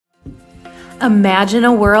Imagine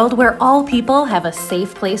a world where all people have a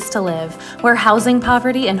safe place to live, where housing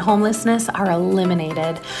poverty and homelessness are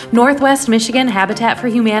eliminated. Northwest Michigan Habitat for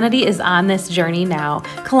Humanity is on this journey now.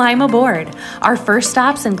 Climb aboard. Our first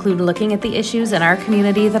stops include looking at the issues in our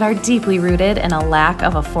community that are deeply rooted in a lack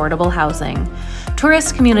of affordable housing.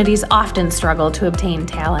 Tourist communities often struggle to obtain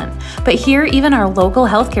talent, but here even our local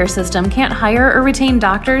healthcare system can't hire or retain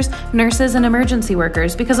doctors, nurses, and emergency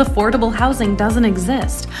workers because affordable housing doesn't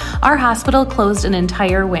exist. Our hospital closed an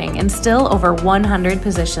entire wing and still over 100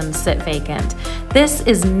 positions sit vacant. This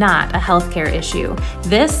is not a healthcare issue.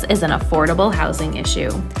 This is an affordable housing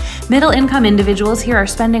issue. Middle-income individuals here are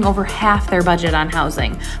spending over half their budget on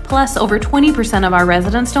housing. Plus, over 20% of our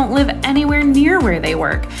residents don't live anywhere near where they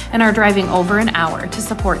work and are driving over an hour to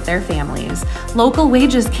support their families. Local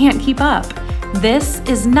wages can't keep up. This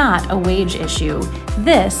is not a wage issue.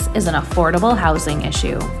 This is an affordable housing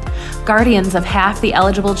issue. Guardians of half the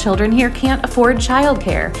eligible children here can't afford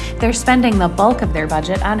childcare. They're spending the bulk of their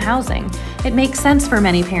budget on housing. It makes sense for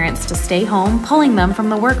many parents to stay home, pulling them from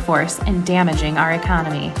the workforce and damaging our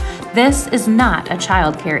economy. This is not a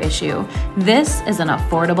childcare issue. This is an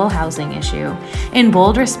affordable housing issue. In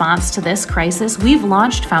bold response to this crisis, we've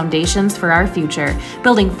launched Foundations for Our Future,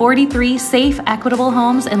 building 43 safe, equitable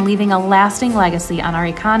homes and leaving a lasting legacy on our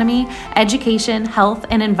economy, education, health,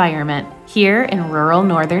 and environment here in rural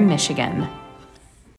northern Michigan.